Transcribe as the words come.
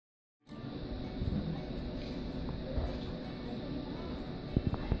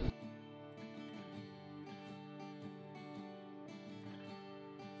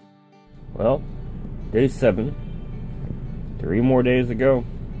Well, day 7. 3 more days to go.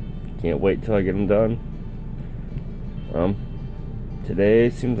 Can't wait till I get them done. Today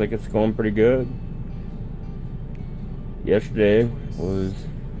seems like it's going pretty good. Yesterday was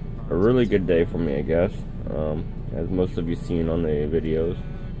a really good day for me, I guess. As most of you seen on the videos.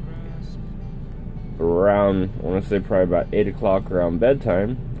 Around, I want to say probably about 8 o'clock around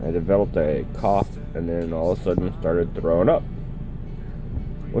bedtime, I developed a cough and then all of a sudden started throwing up,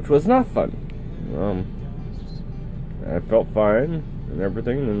 which was not fun. I felt fine and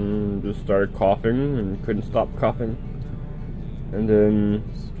everything, and just started coughing and couldn't stop coughing, and then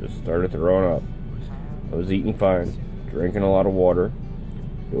just started throwing up. I was eating fine, drinking a lot of water,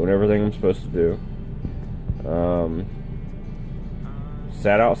 doing everything I'm supposed to do.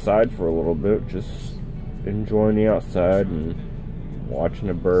 Sat outside for a little bit, just enjoying the outside and watching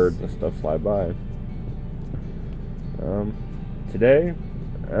the birds and stuff fly by. Today,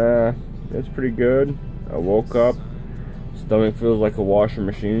 it's pretty good. I woke up, stomach feels like a washing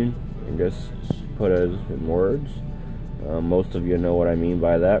machine, I guess, put as in words. Most of you know what I mean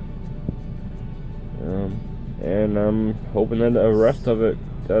by that. And I'm hoping that the rest of it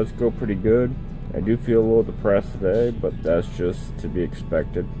does go pretty good. I do feel a little depressed today, but that's just to be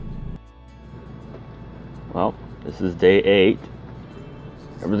expected. Well, this is day 8.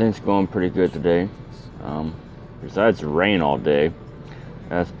 Everything's going pretty good today. Besides the rain all day,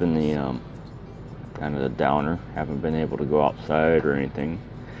 that's been the kind of the downer. Haven't been able to go outside or anything,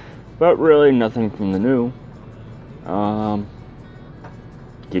 but really nothing from the new.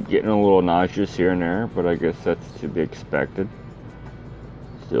 Keep getting a little nauseous here and there, but I guess that's to be expected.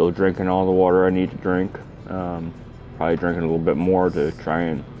 Still drinking all the water I need to drink. Probably drinking a little bit more to try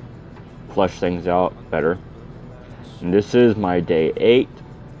and flush things out better. And this is my day 8,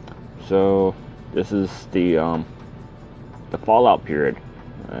 so this is the fallout period.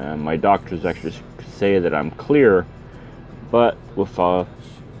 My doctors actually say that I'm clear, but with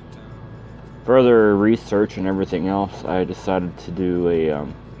further research and everything else, I decided to do a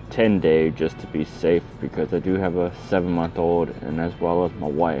 10-day just to be safe, because I do have a 7-month-old, and as well as my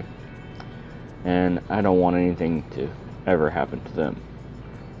wife, and I don't want anything to ever happen to them.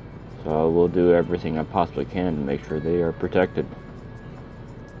 So I will do everything I possibly can to make sure they are protected.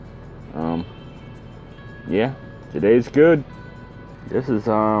 Yeah, today's good. This is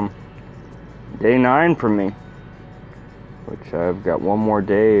day 9 for me, which I've got one more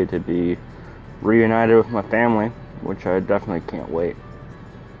day to be reunited with my family, which I definitely can't wait.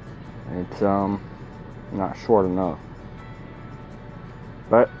 It's not short enough.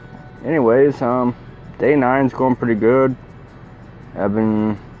 But anyways, day 9's going pretty good. I've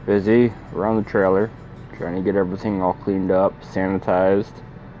been busy around the trailer, trying to get everything all cleaned up, sanitized,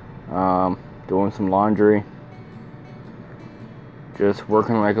 doing some laundry, just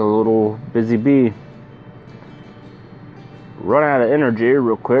working like a little busy bee. Run out of energy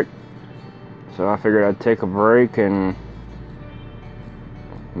real quick, so I figured I'd take a break and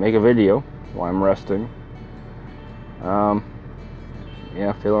make a video while I'm resting.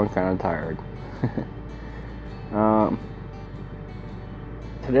 Yeah, feeling kind of tired.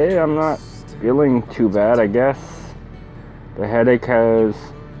 Today I'm not feeling too bad, I guess. The headache has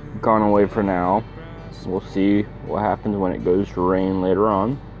gone away for now. We'll see what happens when it goes to rain later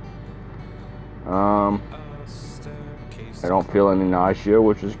on. I don't feel any nausea,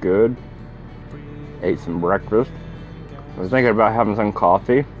 which is good. Ate some breakfast. I was thinking about having some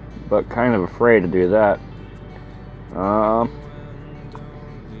coffee, but kind of afraid to do that.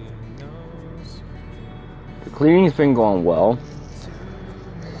 The cleaning's been going well.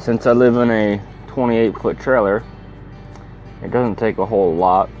 Since I live in a 28-foot trailer, it doesn't take a whole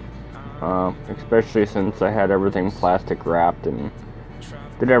lot, especially since I had everything plastic wrapped and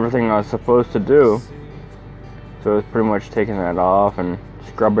did everything I was supposed to do. So it's pretty much taking that off and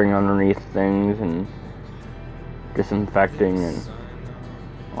scrubbing underneath things and disinfecting and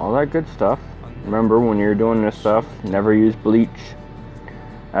all that good stuff. Remember, when you're doing this stuff, never use bleach.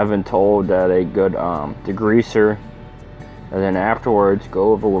 I've been told that a good degreaser, and then afterwards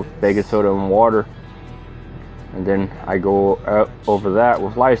go over with baking soda and water, and then I go over that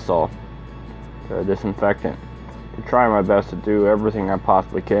with Lysol, disinfectant, to try my best to do everything I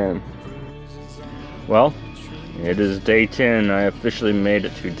possibly can. Well, it is day 10. I officially made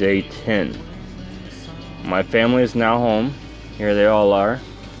it to day 10. My family is now home. Here they all are.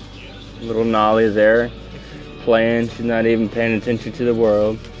 Little Nolly there, playing. She's not even paying attention to the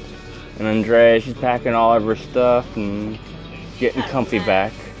world. And Andrea, she's packing all of her stuff and getting comfy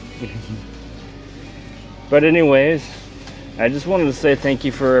back. But anyways, I just wanted to say thank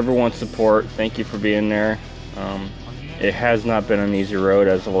you for everyone's support. Thank you for being there. it has not been an easy road,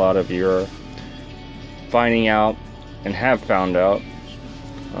 as a lot of you are finding out and have found out.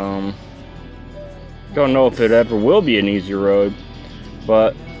 Don't know if it ever will be an easy road,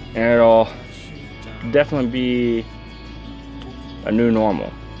 but it'll definitely be a new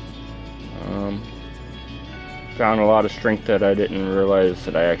normal. Found a lot of strength that I didn't realize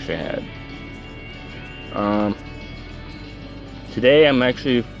that I actually had. Today I'm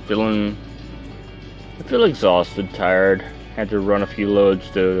actually I feel exhausted, tired. Had to run a few loads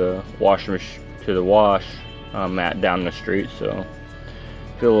to the wash mat down the street, so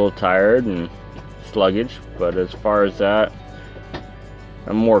feel a little tired and sluggish. But as far as that,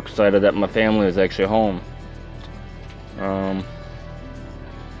 I'm more excited that my family is actually home.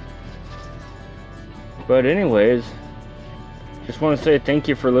 But anyways, just want to say thank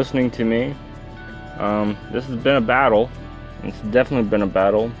you for listening to me. This has been a battle. It's definitely been a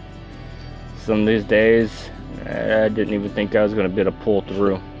battle. Some of these days, I didn't even think I was going to be able to pull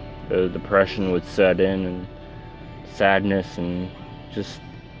through. The depression would set in, and sadness, and just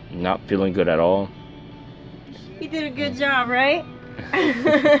not feeling good at all. You did a good job, right?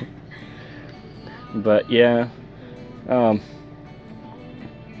 But yeah, had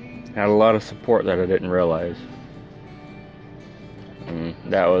a lot of support that I didn't realize. And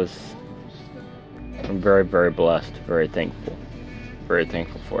that was, I'm very, very blessed, very thankful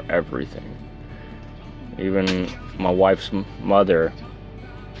for everything. Even my wife's mother,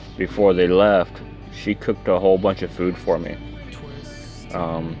 before they left, she cooked a whole bunch of food for me,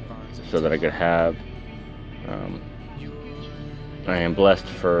 so that I could have. I am blessed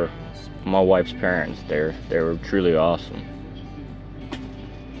for my wife's parents. They were truly awesome.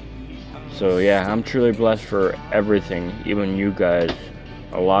 So yeah, I'm truly blessed for everything, even you guys.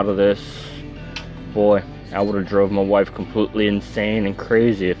 A lot of this, boy, I would have drove my wife completely insane and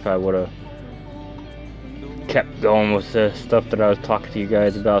crazy if I would have kept going with the stuff that I was talking to you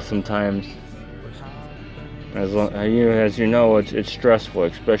guys about sometimes. As you know, it's stressful,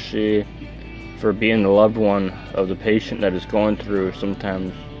 especially for being the loved one of the patient that is going through.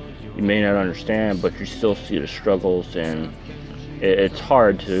 Sometimes you may not understand, but you still see the struggles, and it's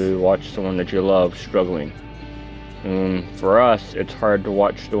hard to watch someone that you love struggling. And for us, it's hard to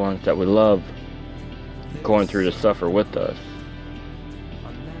watch the ones that we love going through the suffer with us.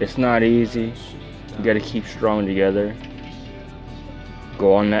 It's not easy. You gotta keep strong together.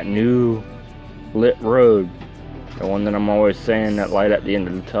 Go on that new lit road. The one that I'm always saying, that light at the end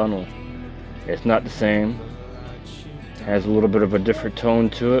of the tunnel. It's not the same. It has a little bit of a different tone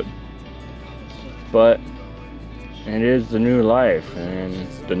to it. But it is the new life and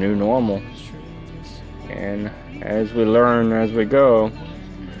the new normal. And as we learn as we go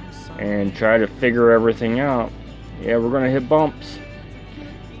and try to figure everything out, yeah, we're gonna hit bumps.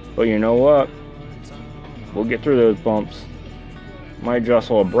 But you know what? We'll get through those bumps. Might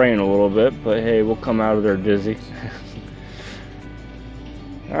jostle our brain a little bit, but hey, we'll come out of there dizzy.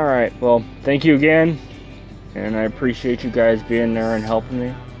 Alright, well, thank you again. And I appreciate you guys being there and helping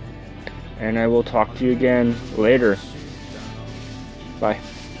me. And I will talk to you again later. Bye.